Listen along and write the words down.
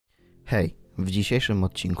Hej, w dzisiejszym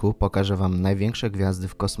odcinku pokażę Wam największe gwiazdy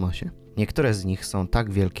w kosmosie. Niektóre z nich są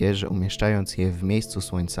tak wielkie, że umieszczając je w miejscu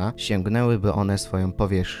Słońca, sięgnęłyby one swoją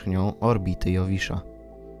powierzchnią orbity Jowisza.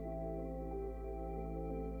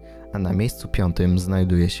 A na miejscu piątym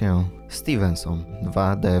znajduje się Stevenson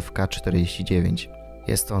 2DFK49.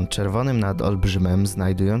 Jest on czerwonym nadolbrzymem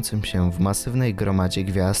znajdującym się w masywnej gromadzie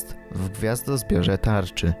gwiazd w gwiazdozbiorze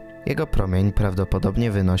tarczy. Jego promień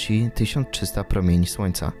prawdopodobnie wynosi 1300 promieni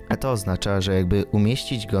Słońca, a to oznacza, że jakby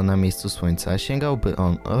umieścić go na miejscu Słońca, sięgałby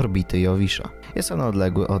on orbity Jowisza. Jest on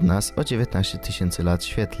odległy od nas o 19 000 lat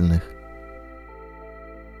świetlnych.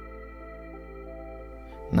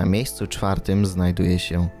 Na miejscu czwartym znajduje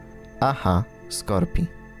się Skorpi.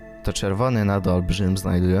 To czerwony nadolbrzym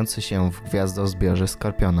znajdujący się w gwiazdozbiorze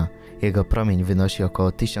Skorpiona. Jego promień wynosi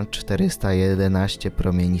około 1411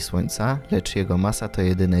 promieni Słońca, lecz jego masa to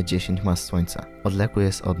jedyne 10 mas Słońca. Odległy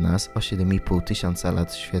jest od nas o 7500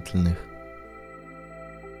 lat świetlnych.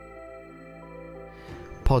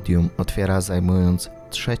 Podium otwiera zajmując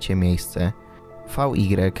trzecie miejsce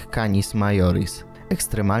VY Canis Majoris.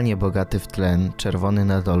 Ekstremalnie bogaty w tlen czerwony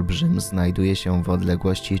nadolbrzym znajduje się w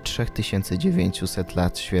odległości 3900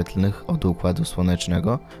 lat świetlnych od Układu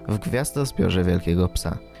Słonecznego w gwiazdozbiorze Wielkiego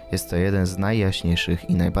Psa. Jest to jeden z najjaśniejszych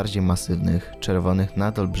i najbardziej masywnych czerwonych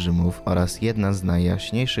nadolbrzymów oraz jedna z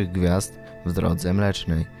najjaśniejszych gwiazd w Drodze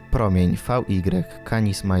Mlecznej. Promień VY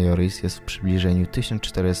Canis Majoris jest w przybliżeniu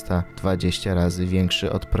 1420 razy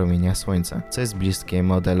większy od promienia Słońca, co jest bliskie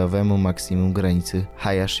modelowemu maksimum granicy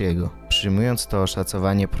Hayashiego. Przyjmując to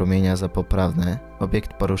oszacowanie promienia za poprawne,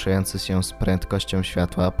 obiekt poruszający się z prędkością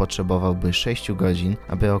światła potrzebowałby 6 godzin,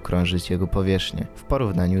 aby okrążyć jego powierzchnię, w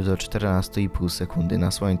porównaniu do 14,5 sekundy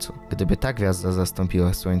na Słońcu. Gdyby ta gwiazda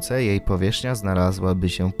zastąpiła Słońce, jej powierzchnia znalazłaby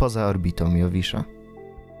się poza orbitą Jowisza.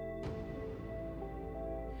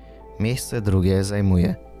 Miejsce drugie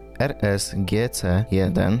zajmuje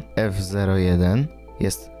RSGC-1F01.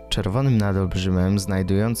 Jest czerwonym nadolbrzymem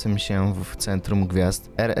znajdującym się w centrum gwiazd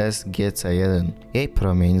RSGC-1. Jej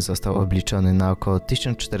promień został obliczony na około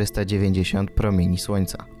 1490 promieni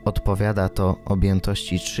Słońca. Odpowiada to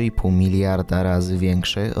objętości 3,5 miliarda razy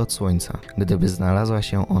większej od Słońca. Gdyby znalazła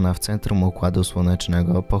się ona w centrum Układu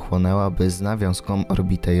Słonecznego, pochłonęłaby z nawiązką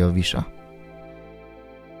orbitę Jowisza.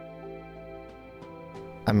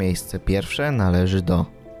 A miejsce pierwsze należy do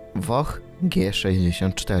WOCH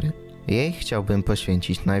G64. Jej chciałbym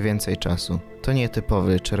poświęcić najwięcej czasu. To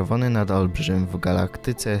nietypowy czerwony nadolbrzym w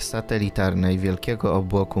galaktyce satelitarnej Wielkiego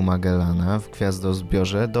Obłoku Magellana w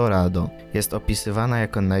gwiazdozbiorze Dorado. Jest opisywana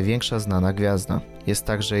jako największa znana gwiazda. Jest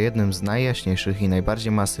także jednym z najjaśniejszych i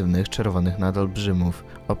najbardziej masywnych czerwonych nadolbrzymów,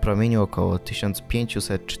 o promieniu około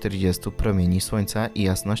 1540 promieni Słońca i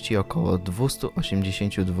jasności około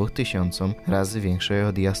 282 000 razy większej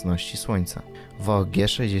od jasności Słońca. WOCH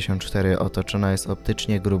G64 otoczona jest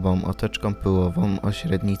optycznie grubą otoczką pyłową o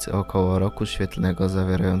średnicy około roku świetlnego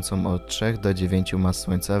zawierającą od 3 do 9 mas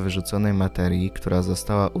Słońca wyrzuconej materii, która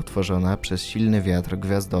została utworzona przez silny wiatr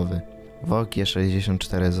gwiazdowy. WOCH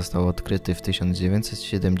G64 został odkryty w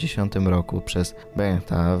 1970 roku przez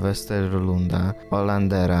Bernta, Westerlunda,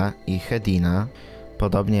 Hollandera i Hedina.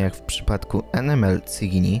 Podobnie jak w przypadku NML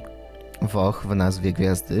Cygni, WOCH w nazwie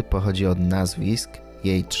gwiazdy pochodzi od nazwisk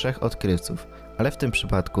jej 3 odkrywców, ale w tym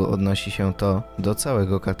przypadku odnosi się to do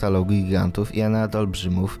całego katalogu gigantów i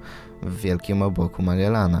nadolbrzymów w Wielkim Obłoku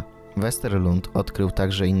Magellana. Westerlund odkrył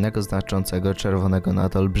także innego znaczącego czerwonego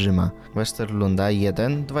nadolbrzyma, Westerlunda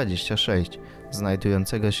 1.26,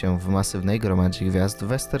 znajdującego się w masywnej gromadzie gwiazd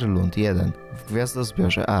Westerlund 1 w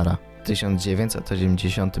gwiazdozbiorze Ara. W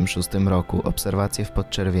 1986 roku obserwacje w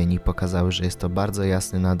podczerwieni pokazały, że jest to bardzo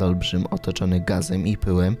jasny nadolbrzym otoczony gazem i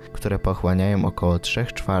pyłem, które pochłaniają około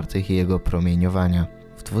 3/4 jego promieniowania.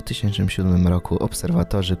 W 2007 roku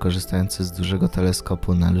obserwatorzy korzystający z dużego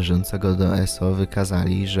teleskopu należącego do ESO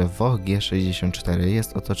wykazali, że WOCH G64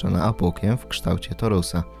 jest otoczona obłokiem w kształcie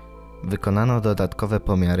torusa. Wykonano dodatkowe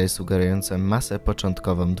pomiary sugerujące masę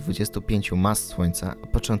początkową 25 mas Słońca, a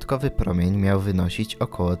początkowy promień miał wynosić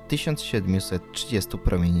około 1730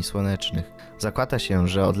 promieni słonecznych. Zakłada się,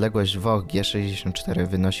 że odległość WOCH G64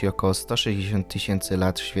 wynosi około 160 000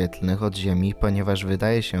 lat świetlnych od Ziemi, ponieważ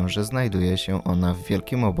wydaje się, że znajduje się ona w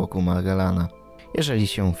Wielkim Obłoku Magellana. Jeżeli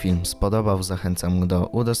się film spodobał, zachęcam do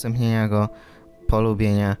udostępnienia go,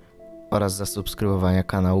 polubienia oraz zasubskrybowania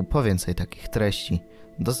kanału po więcej takich treści.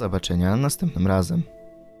 Do zobaczenia następnym razem.